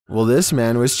While this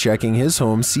man was checking his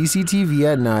home CCTV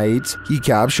at night, he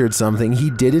captured something he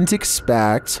didn't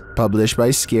expect. Published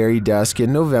by Scary Desk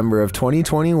in November of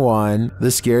 2021,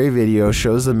 the scary video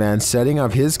shows the man setting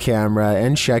up his camera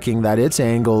and checking that it's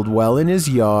angled well in his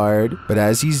yard. But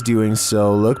as he's doing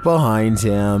so, look behind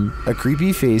him. A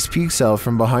creepy face peeks out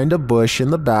from behind a bush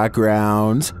in the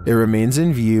background. It remains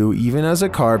in view even as a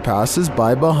car passes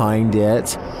by behind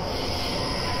it.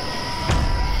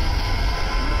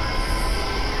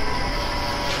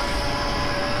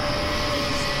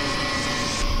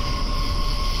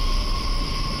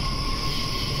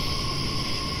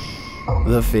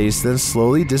 The face then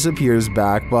slowly disappears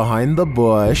back behind the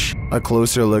bush. A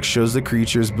closer look shows the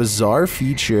creature's bizarre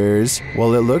features.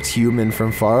 While it looked human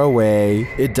from far away,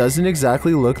 it doesn't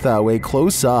exactly look that way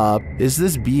close up. Is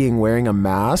this being wearing a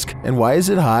mask? And why is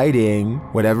it hiding?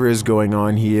 Whatever is going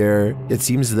on here, it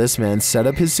seems this man set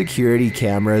up his security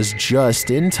cameras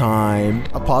just in time.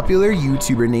 A popular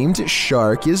YouTuber named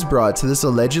Shark is brought to this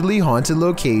allegedly haunted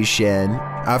location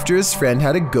after his friend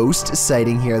had a ghost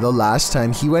sighting here the last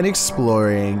time he went exploring.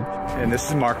 And this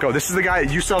is Marco. This is the guy,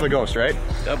 you saw the ghost, right?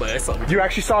 Yeah, but I saw it. You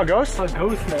actually saw a ghost? I saw a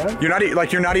ghost, man.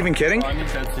 You're not even kidding? I'm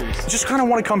dead serious. Just kind of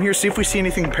want to come here, see if we see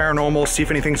anything paranormal, see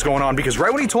if anything's going on, because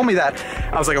right when he told me that,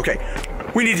 I was like, okay,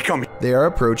 we need to come. They are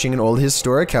approaching an old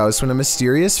historic house when a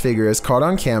mysterious figure is caught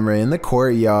on camera in the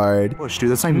courtyard. Bush, dude,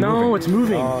 that's not moving. No, it's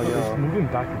moving. Oh, yeah. It's moving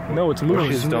back and forth. No, it's moving.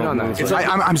 Bushes don't move. It's like,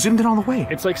 I'm zoomed in all the way.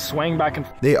 it's like swaying back and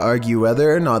forth. They argue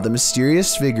whether or not the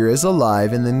mysterious figure is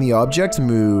alive, and then the object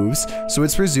moves, so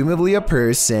it's presumably a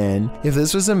person. If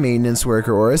this was a maintenance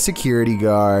worker or a security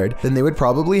guard, then they would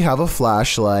probably have a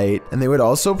flashlight, and they would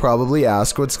also probably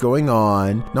ask what's going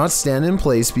on, not stand in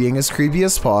place being as creepy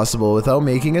as possible without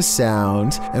making a sound.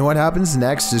 And what happens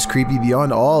next is creepy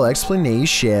beyond all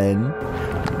explanation.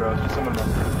 Bro, someone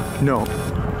moved. No.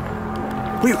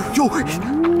 Wait,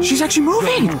 yo, she's actually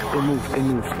moving. It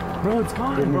moved. Bro, it's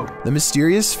gone, bro. The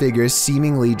mysterious figure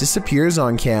seemingly disappears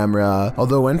on camera,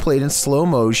 although when played in slow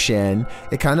motion,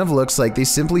 it kind of looks like they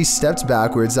simply stepped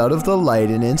backwards out of the light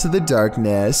and into the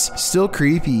darkness. Still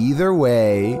creepy either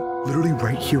way. Literally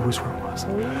right here was where it was.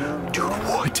 Dude,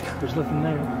 what? There's nothing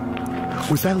there.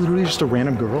 Was that literally just a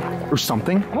random girl or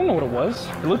something? I don't know what it was.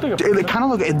 It looked like a It kind of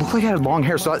looked like it had long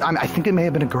hair, so I think it may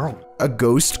have been a girl. A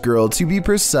ghost girl, to be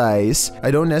precise.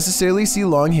 I don't necessarily see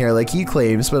long hair like he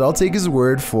claims, but I'll take his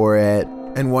word for it.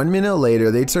 And 1 minute later,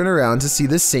 they turn around to see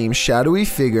the same shadowy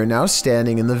figure now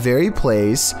standing in the very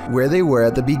place where they were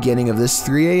at the beginning of this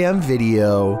 3 a.m.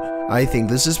 video. I think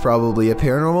this is probably a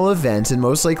paranormal event and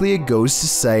most likely a ghost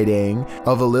sighting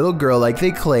of a little girl like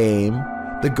they claim.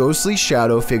 The ghostly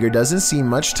shadow figure doesn't seem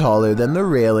much taller than the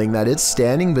railing that it's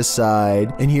standing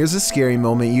beside. And here's a scary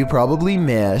moment you probably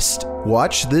missed.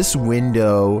 Watch this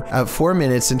window. At 4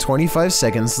 minutes and 25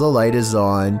 seconds, the light is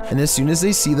on, and as soon as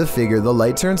they see the figure, the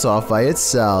light turns off by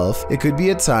itself. It could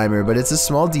be a timer, but it's a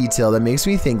small detail that makes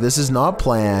me think this is not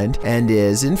planned and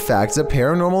is, in fact, a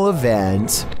paranormal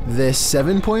event. This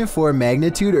 7.4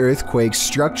 magnitude earthquake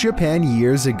struck Japan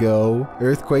years ago.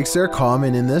 Earthquakes are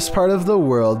common in this part of the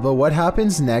world, but what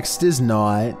happens next is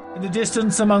not. In the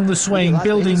distance among the swaying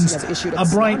buildings, a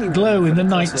bright glow in the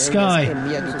night sky,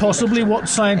 possibly what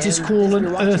scientists call an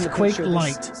earthquake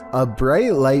light. A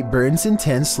bright light burns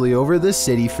intensely over the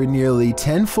city for nearly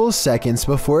 10 full seconds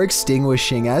before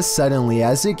extinguishing as suddenly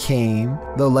as it came.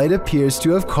 The light appears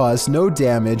to have caused no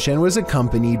damage and was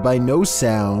accompanied by no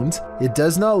sound. It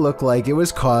does not look like it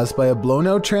was caused by a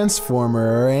blown-out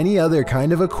transformer or any other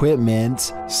kind of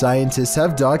equipment. Scientists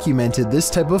have documented this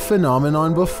type of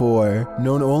phenomenon before,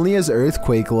 known only as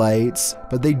earthquake lights,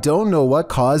 but they don't know what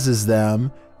causes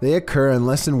them. They occur in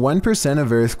less than 1%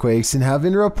 of earthquakes and have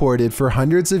been reported for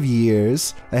hundreds of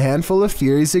years. A handful of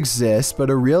theories exist,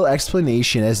 but a real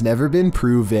explanation has never been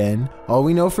proven. All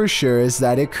we know for sure is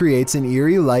that it creates an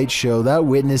eerie light show that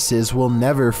witnesses will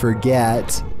never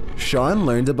forget. Sean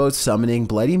learned about summoning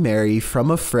Bloody Mary from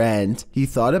a friend. He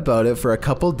thought about it for a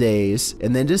couple days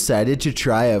and then decided to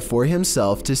try it for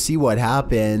himself to see what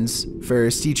happens.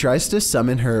 First, he tries to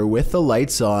summon her with the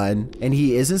lights on, and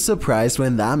he isn't surprised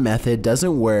when that method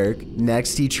doesn't work.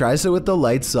 Next, he tries it with the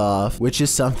lights off, which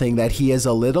is something that he is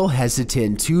a little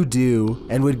hesitant to do,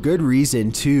 and with good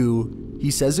reason too. He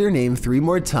says her name 3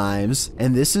 more times,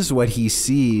 and this is what he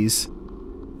sees.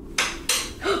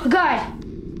 God!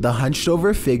 The hunched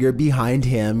over figure behind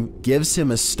him gives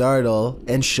him a startle,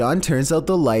 and Sean turns out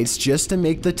the lights just to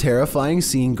make the terrifying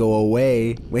scene go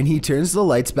away. When he turns the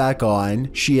lights back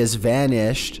on, she has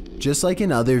vanished. Just like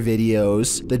in other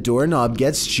videos, the doorknob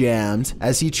gets jammed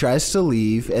as he tries to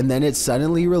leave, and then it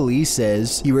suddenly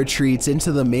releases. He retreats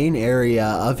into the main area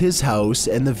of his house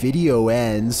and the video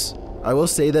ends. I will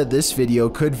say that this video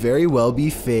could very well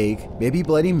be fake. Maybe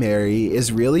Bloody Mary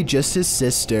is really just his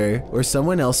sister or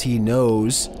someone else he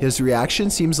knows. His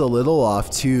reaction seems a little off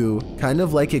too, kind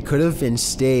of like it could have been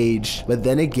staged, but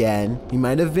then again, he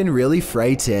might have been really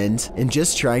frightened and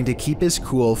just trying to keep his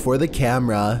cool for the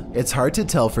camera. It's hard to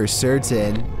tell for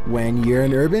certain. When you're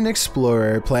an urban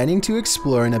explorer planning to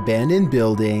explore an abandoned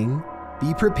building,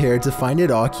 be prepared to find it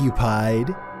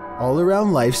occupied. All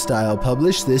Around Lifestyle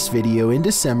published this video in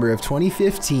December of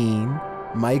 2015.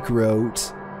 Mike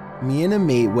wrote, "Me and a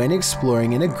mate went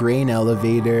exploring in a grain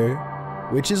elevator,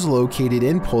 which is located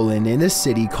in Poland in a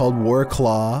city called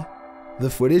Warklaw.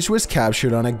 The footage was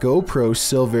captured on a GoPro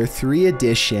Silver 3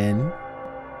 edition.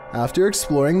 After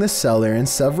exploring the cellar and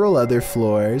several other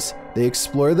floors, they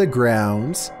explore the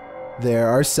grounds. There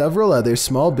are several other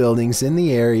small buildings in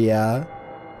the area,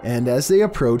 and as they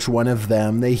approach one of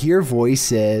them, they hear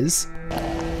voices.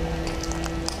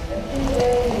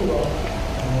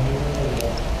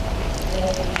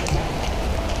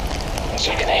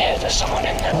 You can hear there's someone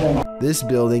in there. This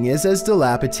building is as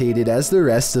dilapidated as the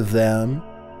rest of them,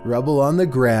 rubble on the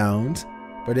ground,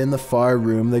 but in the far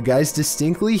room, the guys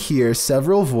distinctly hear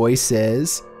several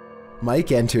voices.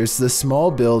 Mike enters the small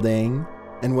building,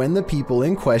 and when the people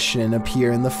in question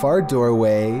appear in the far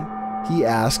doorway, he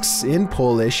asks in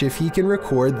Polish if he can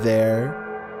record there.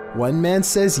 One man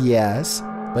says yes,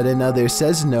 but another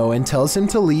says no and tells him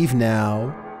to leave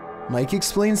now. Mike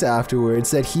explains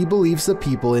afterwards that he believes the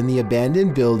people in the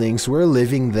abandoned buildings were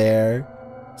living there.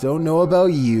 Don't know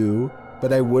about you,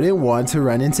 but I wouldn't want to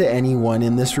run into anyone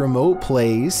in this remote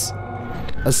place."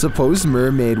 A supposed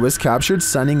mermaid was captured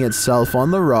sunning itself on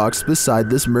the rocks beside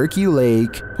this murky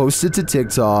lake. Posted to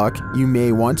TikTok. You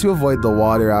may want to avoid the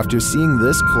water after seeing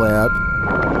this clip.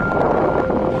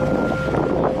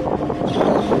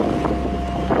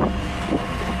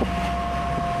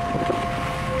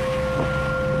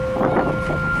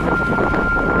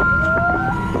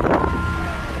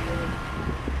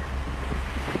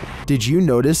 Did you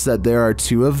notice that there are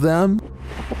two of them?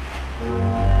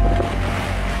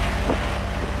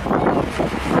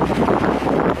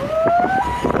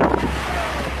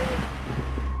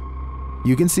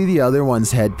 You can see the other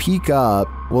one's head peek up.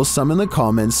 Well, some in the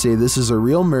comments say this is a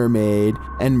real mermaid,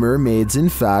 and mermaids in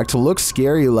fact look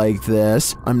scary like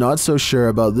this. I'm not so sure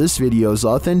about this video's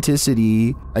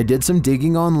authenticity. I did some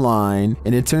digging online,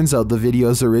 and it turns out the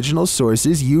video's original source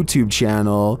is YouTube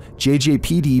channel,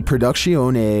 JJPD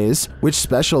Producciones, which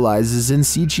specializes in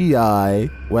CGI.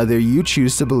 Whether you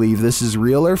choose to believe this is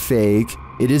real or fake,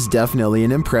 it is definitely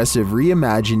an impressive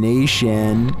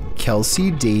reimagination. Kelsey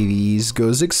Davies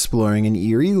goes exploring an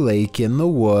eerie lake in the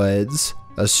woods.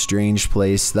 A strange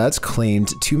place that's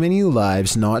claimed too many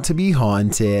lives not to be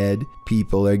haunted.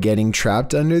 People are getting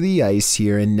trapped under the ice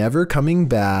here and never coming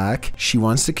back. She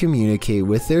wants to communicate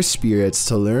with their spirits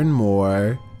to learn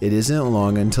more. It isn't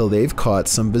long until they've caught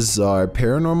some bizarre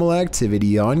paranormal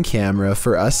activity on camera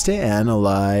for us to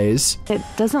analyze. It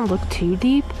doesn't look too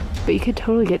deep, but you could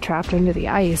totally get trapped under the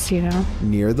ice, you know?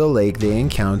 Near the lake, they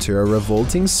encounter a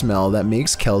revolting smell that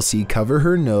makes Kelsey cover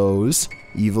her nose.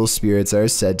 Evil spirits are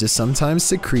said to sometimes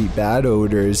secrete bad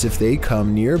odors if they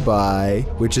come nearby,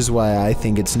 which is why I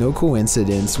think it's no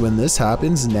coincidence when this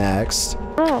happens next.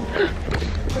 Oh,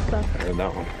 what's that? And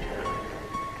that one.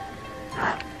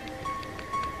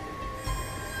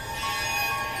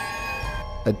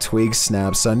 A twig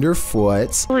snaps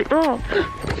underfoot, What's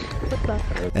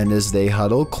that? and as they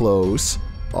huddle close,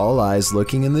 all eyes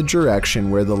looking in the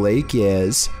direction where the lake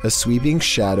is, a sweeping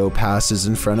shadow passes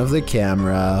in front of the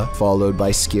camera, followed by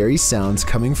scary sounds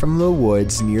coming from the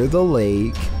woods near the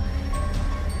lake.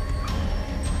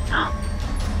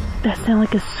 That sounded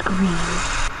like a scream.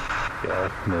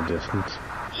 Yeah, in the distance.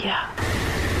 Yeah.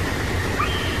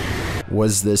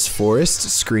 Was this forest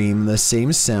scream the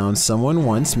same sound someone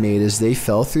once made as they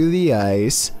fell through the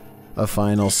ice? A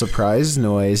final surprise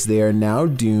noise they are now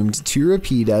doomed to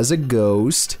repeat as a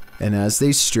ghost, and as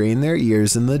they strain their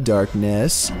ears in the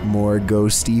darkness, more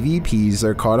ghost EVPs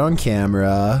are caught on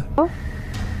camera. Oh.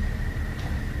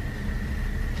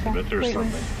 I bet there's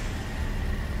something.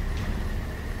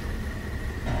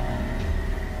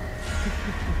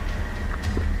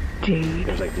 Dude.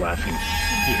 There's like laughing.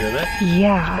 You hear that?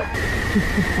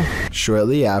 Yeah.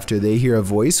 Shortly after, they hear a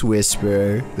voice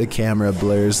whisper. The camera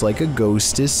blurs like a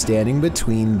ghost is standing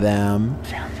between them.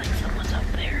 Sounds like someone's up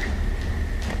there.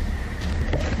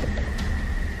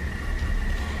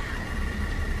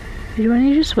 Did you want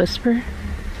to just whisper?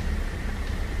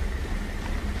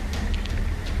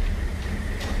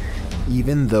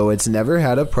 Even though it's never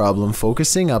had a problem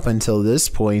focusing up until this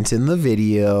point in the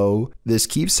video, this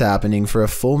keeps happening for a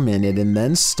full minute and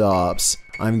then stops.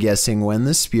 I'm guessing when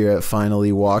the spirit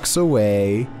finally walks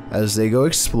away, as they go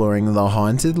exploring the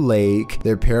haunted lake,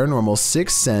 their paranormal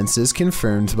sixth sense is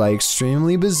confirmed by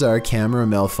extremely bizarre camera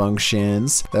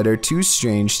malfunctions that are too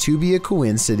strange to be a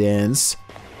coincidence.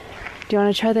 Do you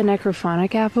want to try the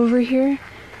necrophonic app over here?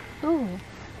 Oh.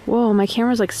 Whoa, my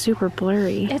camera's like super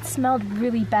blurry. It smelled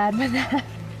really bad with that.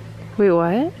 Wait,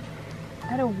 what?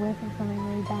 I had a whiff of something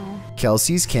really bad.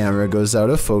 Kelsey's camera goes out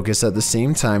of focus at the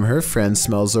same time her friend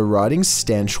smells a rotting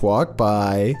stench walk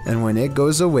by, and when it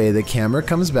goes away the camera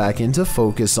comes back into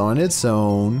focus on its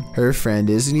own. Her friend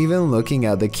isn't even looking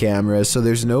at the camera, so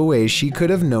there's no way she could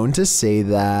have known to say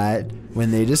that. When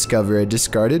they discover a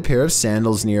discarded pair of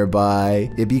sandals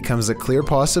nearby, it becomes a clear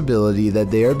possibility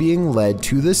that they are being led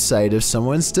to the site of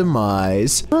someone's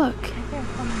demise. Look.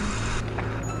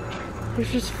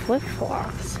 There's just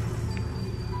flip-flops.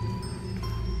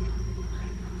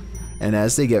 And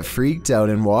as they get freaked out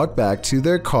and walk back to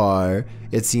their car,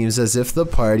 it seems as if the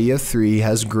party of three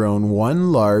has grown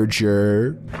one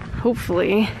larger.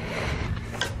 Hopefully.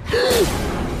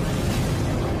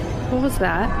 What was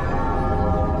that?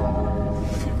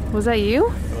 Was that you?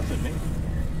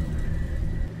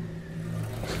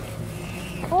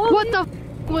 What the f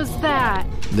was that?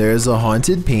 There's a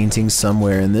haunted painting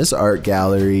somewhere in this art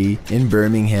gallery in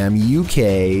Birmingham,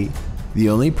 UK. The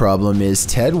only problem is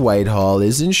Ted Whitehall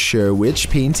isn't sure which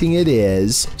painting it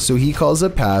is, so he calls a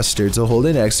pastor to hold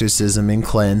an exorcism and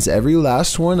cleanse every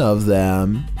last one of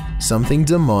them. Something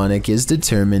demonic is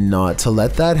determined not to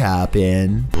let that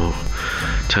happen. Oh,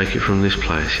 take it from this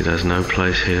place. It has no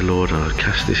place here, Lord. I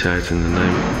cast this out in the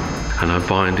name, and I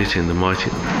bind it in the mighty...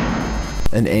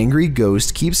 An angry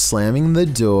ghost keeps slamming the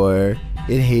door.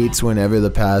 It hates whenever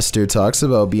the pastor talks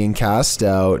about being cast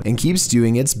out and keeps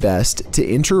doing its best to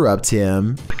interrupt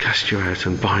him. I cast you out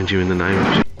and bind you in the name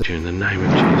of Jesus. In the name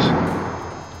of Jesus.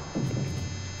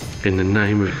 In the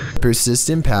name of...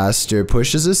 Persistent pastor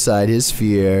pushes aside his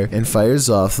fear and fires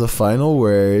off the final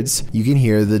words. You can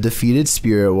hear the defeated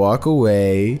spirit walk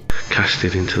away. Cast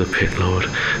it into the pit, Lord,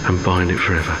 and bind it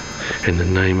forever. In the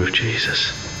name of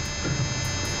Jesus.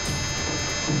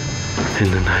 In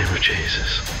the name of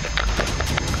Jesus.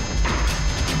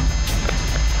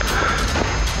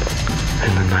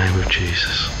 In the name of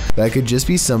Jesus. That could just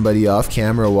be somebody off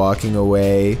camera walking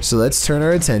away, so let's turn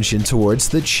our attention towards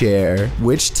the chair,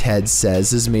 which Ted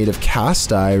says is made of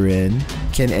cast iron.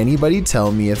 Can anybody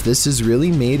tell me if this is really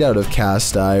made out of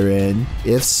cast iron?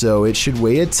 If so, it should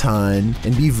weigh a ton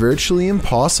and be virtually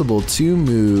impossible to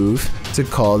move. To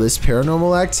call this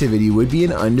paranormal activity would be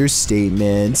an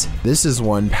understatement. This is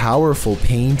one powerful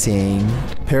painting.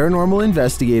 Paranormal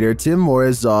investigator Tim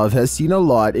Morozov has seen a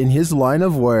lot in his line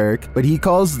of work, but he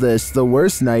calls this the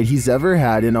worst night he's ever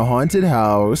had in a haunted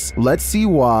house. Let's see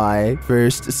why.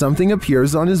 First, something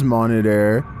appears on his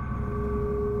monitor.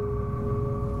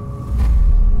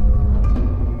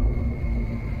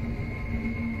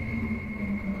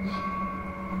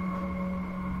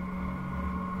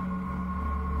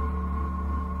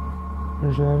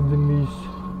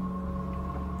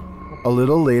 A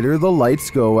little later, the lights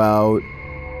go out.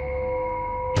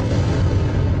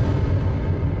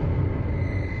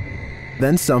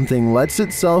 Then something lets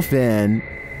itself in.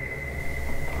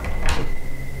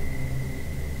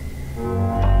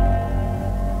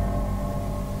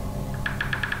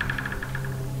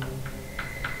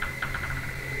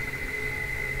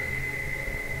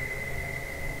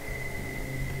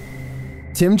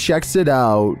 Tim checks it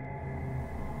out.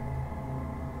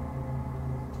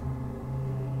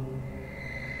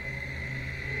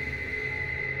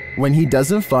 When he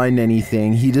doesn't find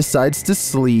anything, he decides to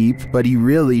sleep, but he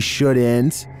really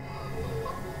shouldn't.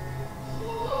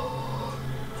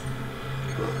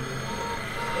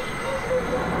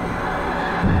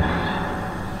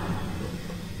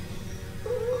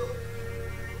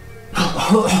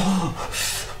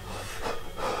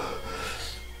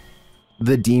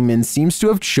 The demon seems to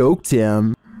have choked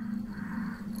him.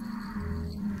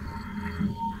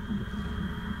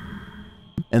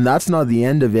 And that's not the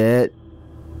end of it.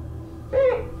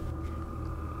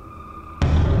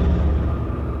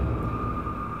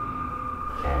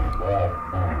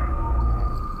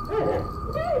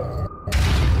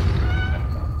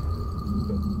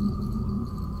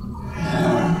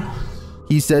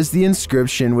 He says the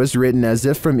inscription was written as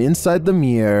if from inside the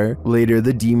mirror. Later,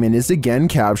 the demon is again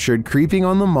captured creeping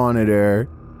on the monitor.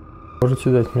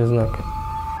 Можете дать мне знак?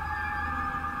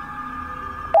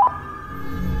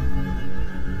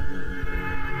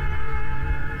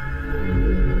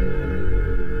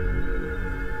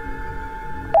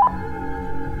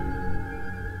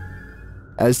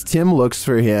 As Tim looks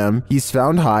for him, he's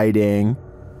found hiding.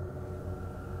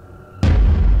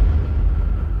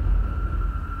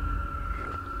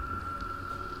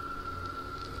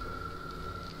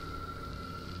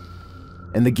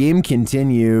 And the game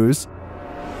continues.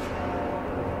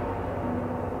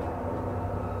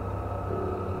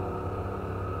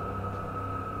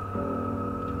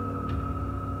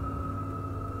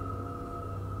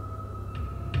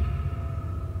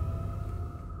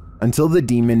 Until the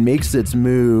demon makes its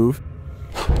move.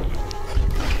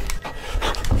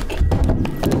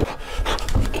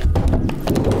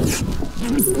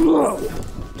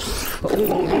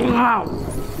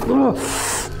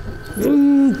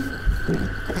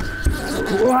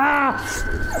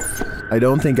 I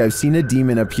don't think I've seen a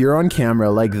demon appear on camera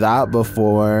like that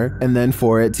before. And then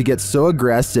for it to get so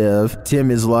aggressive, Tim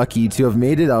is lucky to have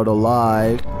made it out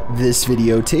alive. This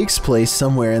video takes place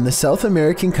somewhere in the South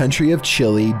American country of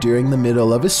Chile during the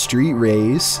middle of a street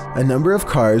race. A number of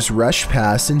cars rush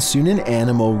past and soon an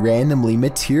animal randomly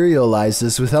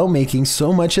materializes without making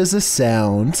so much as a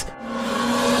sound.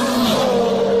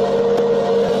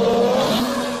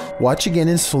 Watch again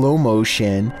in slow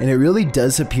motion, and it really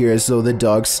does appear as though the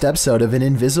dog steps out of an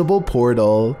invisible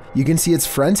portal. You can see its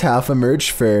front half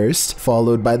emerge first,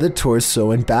 followed by the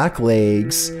torso and back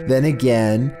legs. Then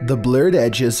again, the blurred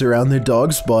edges around the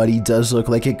dog's body does look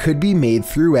like it could be made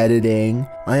through editing.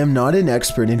 I am not an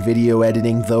expert in video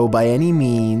editing though by any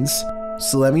means,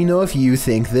 so let me know if you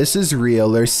think this is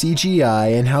real or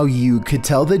CGI and how you could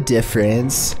tell the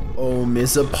difference. Om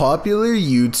is a popular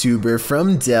YouTuber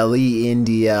from Delhi,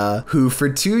 India, who for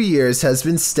 2 years has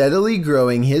been steadily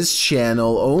growing his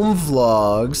channel Om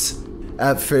Vlogs.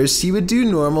 At first, he would do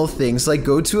normal things like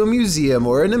go to a museum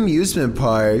or an amusement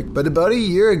park, but about a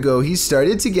year ago, he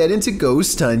started to get into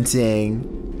ghost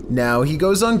hunting. Now, he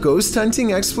goes on ghost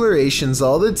hunting explorations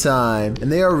all the time,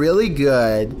 and they are really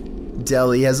good.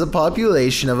 Delhi has a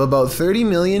population of about 30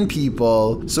 million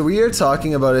people, so we are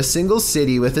talking about a single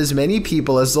city with as many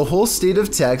people as the whole state of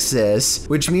Texas,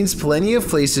 which means plenty of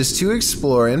places to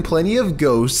explore and plenty of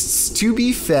ghosts to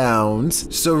be found.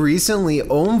 So recently,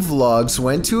 Om Vlogs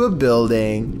went to a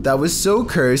building that was so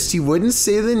cursed he wouldn't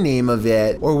say the name of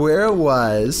it or where it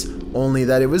was, only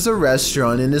that it was a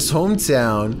restaurant in his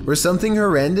hometown where something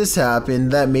horrendous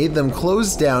happened that made them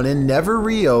close down and never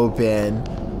reopen.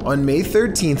 On May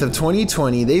 13th of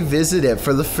 2020, they visit it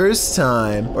for the first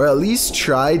time, or at least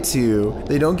try to.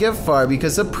 They don't get far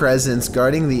because a presence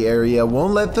guarding the area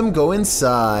won't let them go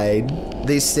inside.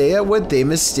 They stay at what they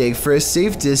mistake for a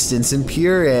safe distance and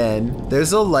peer in.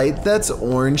 There's a light that's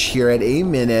orange here at 8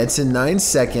 minutes and 9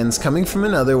 seconds coming from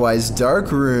an otherwise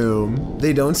dark room.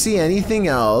 They don't see anything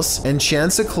else and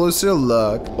chance a closer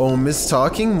look. Om is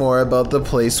talking more about the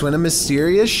place when a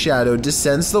mysterious shadow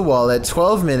descends the wall at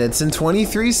 12 minutes and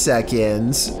 23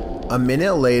 seconds. A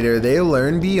minute later, they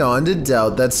learn beyond a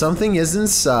doubt that something is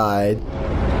inside.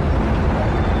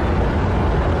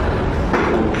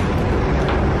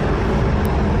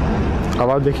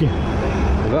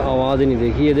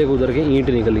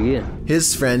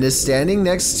 His friend is standing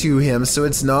next to him, so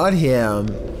it's not him.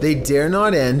 They dare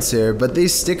not enter, but they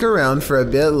stick around for a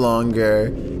bit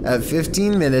longer. At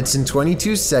 15 minutes and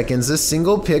 22 seconds, a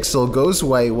single pixel goes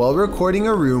white while recording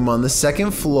a room on the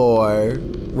second floor.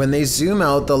 When they zoom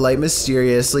out, the light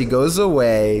mysteriously goes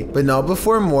away, but not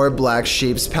before more black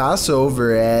shapes pass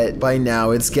over it. By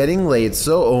now, it's getting late,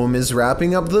 so Om is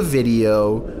wrapping up the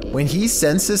video when he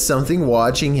senses something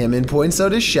watching him and points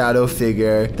out a shadow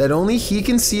figure that only he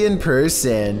can see in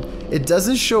person. It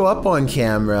doesn't show up on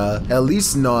camera, at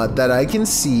least not that I can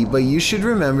see, but you should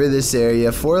remember this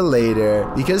area for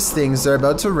later because things are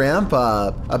about to ramp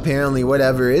up. Apparently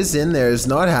whatever is in there is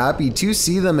not happy to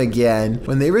see them again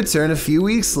when they return a few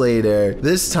weeks later.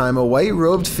 This time a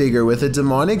white-robed figure with a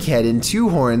demonic head and 2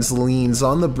 horns leans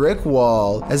on the brick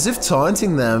wall as if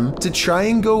taunting them to try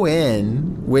and go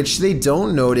in, which they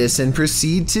don't notice and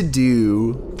proceed to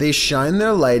do. They shine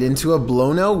their light into a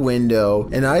blown-out window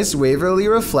and eyes waverly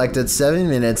reflect at 7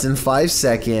 minutes and 5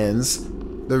 seconds.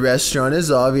 The restaurant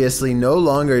is obviously no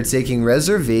longer taking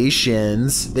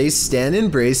reservations. They stand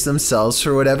and brace themselves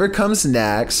for whatever comes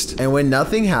next, and when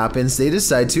nothing happens, they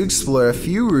decide to explore a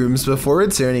few rooms before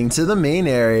returning to the main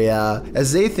area.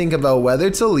 As they think about whether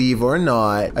to leave or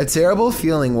not, a terrible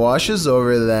feeling washes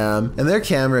over them, and their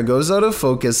camera goes out of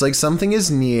focus like something is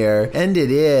near, and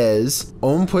it is.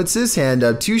 Om puts his hand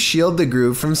up to shield the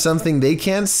group from something they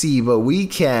can't see, but we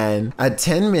can. At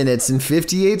 10 minutes and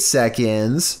 58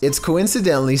 seconds, it's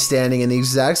coincidentally standing in the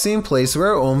exact same place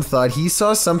where Om thought he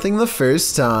saw something the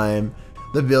first time.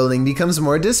 The building becomes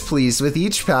more displeased with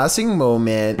each passing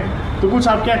moment.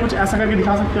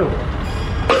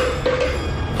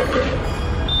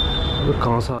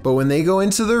 But when they go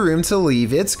into the room to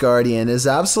leave, its guardian is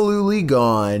absolutely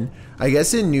gone. I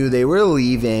guess it knew they were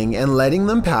leaving and letting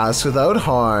them pass without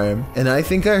harm, and I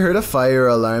think I heard a fire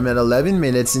alarm at 11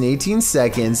 minutes and 18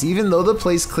 seconds even though the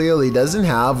place clearly doesn't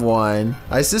have one.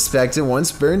 I suspect it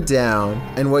once burnt down,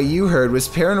 and what you heard was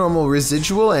paranormal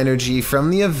residual energy from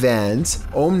the event.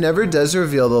 Ohm never does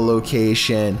reveal the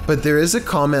location, but there is a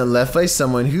comment left by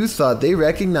someone who thought they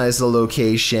recognized the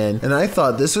location, and I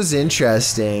thought this was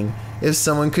interesting. If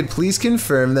someone could please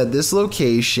confirm that this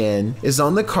location is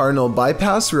on the Cardinal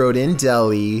Bypass Road in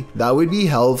Delhi, that would be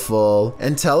helpful,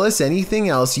 and tell us anything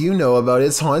else you know about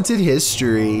its haunted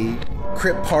history.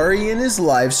 Kriparian is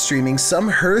live streaming some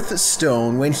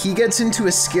Hearthstone when he gets into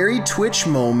a scary Twitch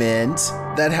moment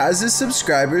that has his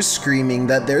subscribers screaming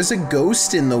that there's a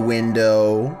ghost in the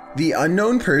window. The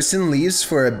unknown person leaves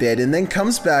for a bit and then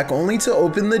comes back only to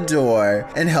open the door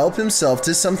and help himself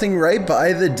to something right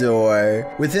by the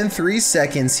door. Within 3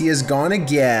 seconds, he is gone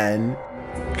again.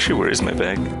 Actually, where is my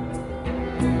bag?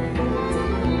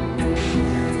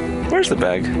 Where's the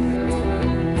bag?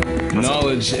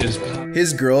 Knowledge is...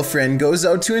 His girlfriend goes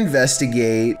out to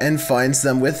investigate and finds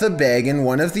them with the bag in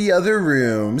one of the other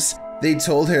rooms. They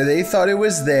told her they thought it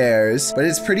was theirs, but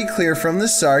it's pretty clear from the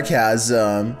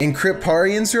sarcasm in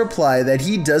Kriparian's reply that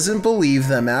he doesn't believe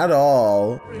them at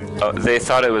all. Oh, they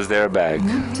thought it was their bag.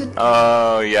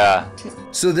 Oh, yeah.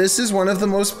 So this is one of the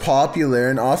most popular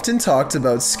and often talked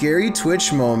about scary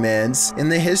Twitch moments in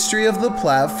the history of the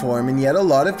platform, and yet a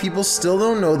lot of people still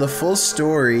don't know the full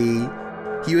story.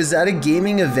 He was at a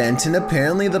gaming event and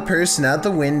apparently the person at the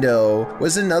window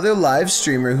was another live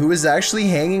streamer who was actually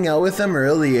hanging out with them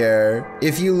earlier.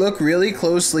 If you look really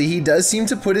closely, he does seem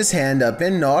to put his hand up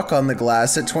and knock on the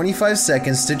glass at 25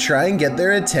 seconds to try and get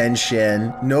their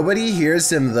attention. Nobody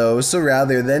hears him though, so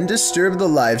rather than disturb the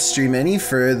live stream any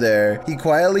further, he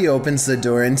quietly opens the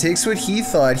door and takes what he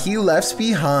thought he left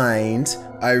behind.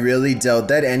 I really doubt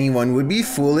that anyone would be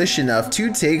foolish enough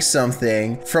to take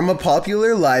something from a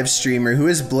popular live streamer who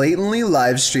is blatantly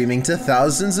live streaming to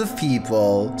thousands of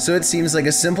people, so it seems like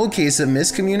a simple case of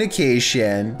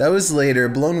miscommunication that was later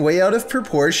blown way out of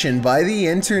proportion by the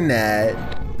internet.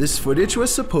 This footage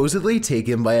was supposedly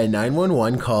taken by a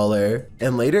 911 caller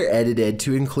and later edited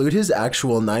to include his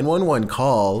actual 911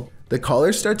 call. The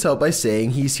caller starts out by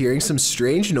saying he's hearing some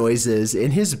strange noises in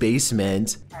his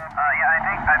basement.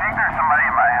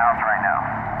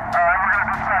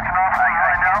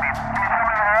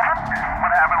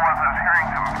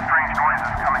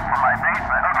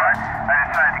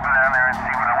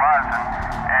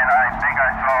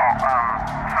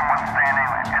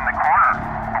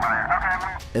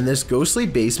 And this ghostly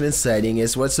basement sighting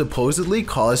is what supposedly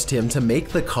caused him to make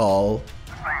the call.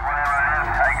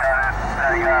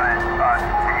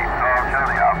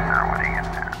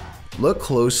 Look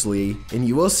closely, and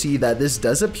you will see that this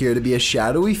does appear to be a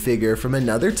shadowy figure from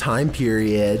another time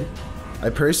period. I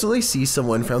personally see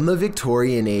someone from the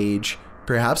Victorian age,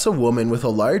 perhaps a woman with a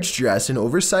large dress and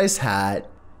oversized hat.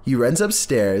 He runs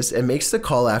upstairs and makes the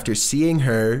call after seeing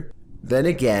her. Then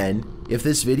again, if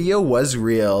this video was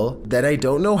real, then I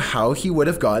don't know how he would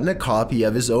have gotten a copy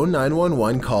of his own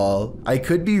 911 call. I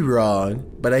could be wrong,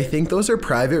 but I think those are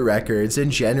private records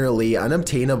and generally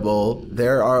unobtainable.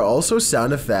 There are also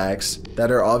sound effects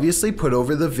that are obviously put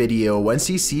over the video once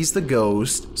he sees the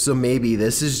ghost, so maybe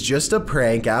this is just a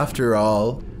prank after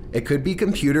all. It could be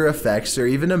computer effects or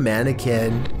even a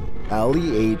mannequin.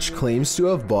 Ali H claims to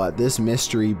have bought this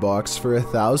mystery box for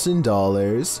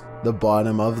 $1,000. The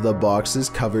bottom of the box is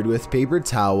covered with paper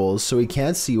towels so he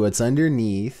can't see what's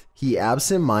underneath. He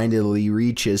absent-mindedly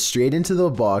reaches straight into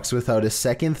the box without a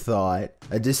second thought,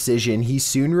 a decision he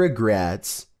soon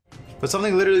regrets. But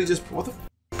something literally just, what the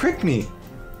pricked me?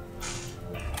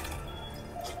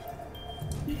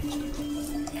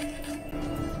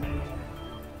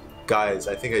 Guys,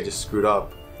 I think I just screwed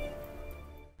up.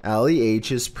 Ali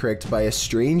H is pricked by a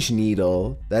strange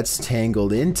needle that's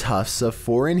tangled in tufts of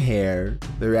foreign hair.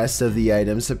 The rest of the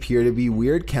items appear to be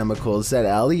weird chemicals that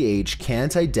Ali H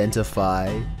can't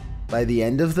identify. By the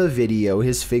end of the video,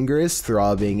 his finger is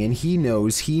throbbing and he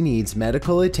knows he needs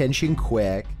medical attention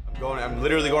quick. I'm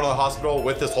literally going to the hospital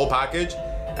with this whole package,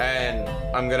 and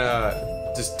I'm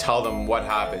gonna just tell them what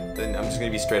happened, and I'm just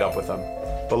gonna be straight up with them.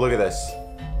 But look at this.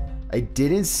 I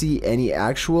didn't see any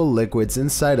actual liquids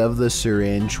inside of the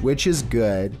syringe, which is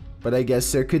good, but I guess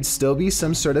there could still be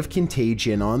some sort of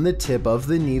contagion on the tip of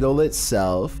the needle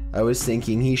itself. I was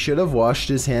thinking he should have washed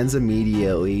his hands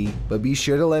immediately, but be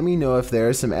sure to let me know if there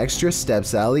are some extra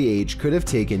steps Ali H could have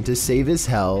taken to save his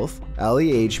health.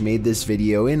 Ali H made this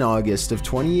video in August of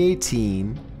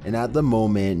 2018. and at the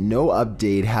moment, no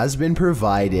update has been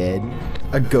provided.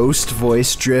 A ghost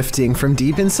voice drifting from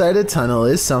deep inside a tunnel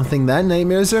is something that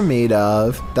nightmares are made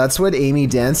of. That's what Amy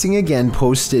Dancing Again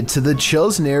posted to the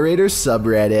Chills Narrator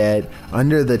subreddit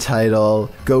under the title,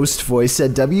 Ghost Voice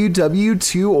at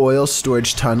WW2 Oil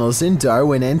Storage Tunnels in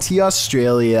Darwin, NT,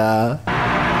 Australia.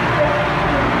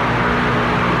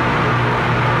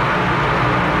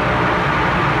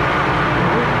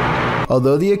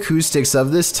 Although the acoustics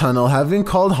of this tunnel have been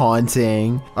called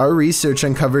haunting, our research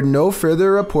uncovered no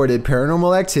further reported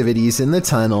paranormal activities in the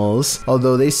tunnels,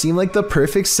 although they seem like the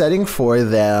perfect setting for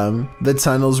them. The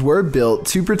tunnels were built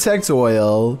to protect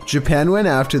oil. Japan went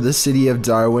after the city of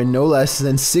Darwin no less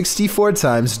than 64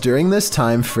 times during this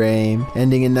time frame,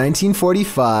 ending in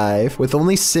 1945, with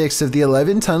only 6 of the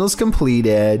 11 tunnels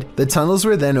completed. The tunnels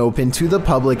were then opened to the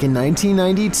public in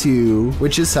 1992,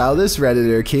 which is how this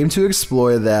Redditor came to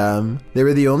explore them. They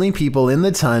were the only people in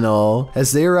the tunnel,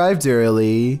 as they arrived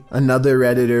early. Another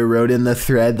Redditor wrote in the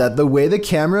thread that the way the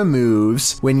camera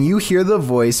moves when you hear the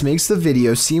voice makes the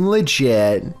video seem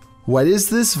legit. What is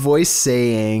this voice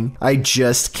saying? I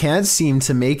just can't seem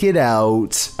to make it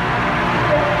out.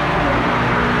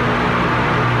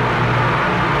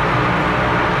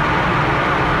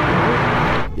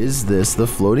 Is this the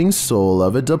floating soul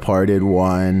of a departed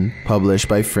one? Published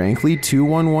by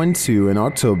Frankly2112 in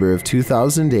October of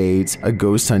 2008, a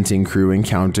ghost hunting crew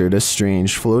encountered a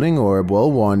strange floating orb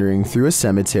while wandering through a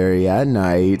cemetery at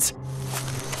night.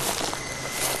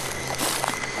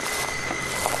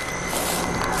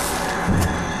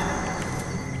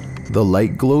 The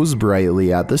light glows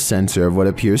brightly at the center of what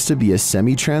appears to be a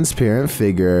semi-transparent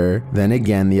figure. Then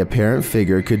again, the apparent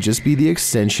figure could just be the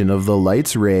extension of the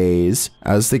light's rays.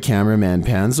 As the cameraman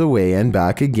pans away and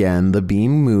back again, the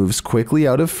beam moves quickly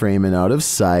out of frame and out of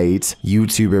sight.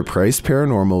 YouTuber Price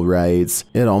Paranormal writes,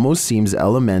 "It almost seems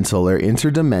elemental or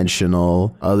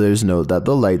interdimensional." Others note that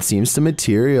the light seems to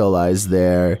materialize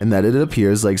there, and that it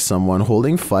appears like someone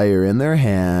holding fire in their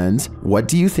hand. What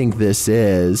do you think this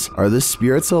is? Are the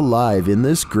spirits alive in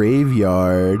this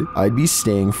graveyard? I'd be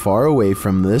staying far away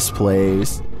from this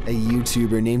place. A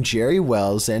YouTuber named Jerry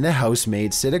Wells and a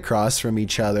housemate sit across from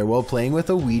each other while playing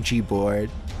with a Ouija board.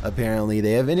 Apparently,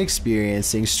 they have been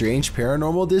experiencing strange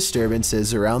paranormal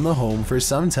disturbances around the home for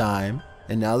some time,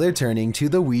 and now they're turning to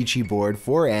the Ouija board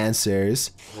for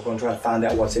answers. We're going to try to find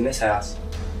out what's in this house.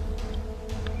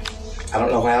 I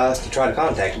don't know how else to try to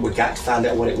contact it. We've got to find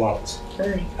out what it wants.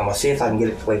 I'm going to see if I can get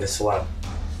it to leave us alone.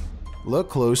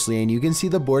 Look closely and you can see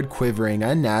the board quivering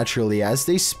unnaturally as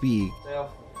they speak.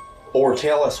 Or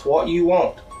tell us what you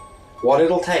want, what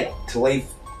it'll take to leave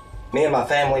me and my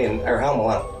family and our home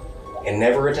alone and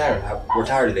never return. We're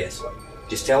tired of this.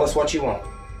 Just tell us what you want.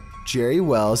 Jerry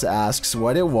Wells asks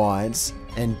what it wants,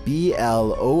 and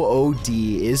BLOOD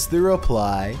is the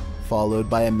reply, followed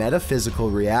by a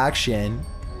metaphysical reaction.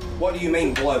 What do you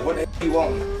mean blood? What do you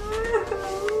want?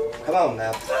 Come on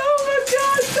now.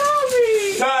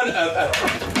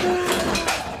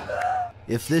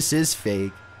 If this is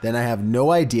fake, then I have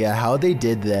no idea how they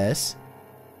did this.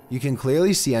 You can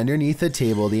clearly see underneath the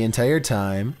table the entire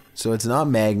time, so it's not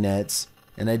magnets,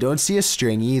 and I don't see a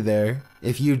string either.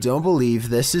 If you don't believe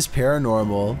this is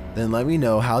paranormal, then let me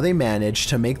know how they managed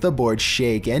to make the board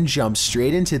shake and jump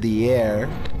straight into the air.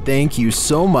 Thank you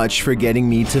so much for getting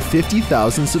me to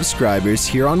 50,000 subscribers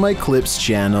here on my Clips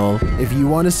channel. If you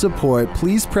want to support,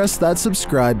 please press that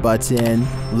subscribe button.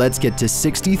 Let's get to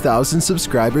 60,000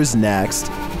 subscribers next.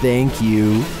 Thank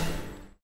you.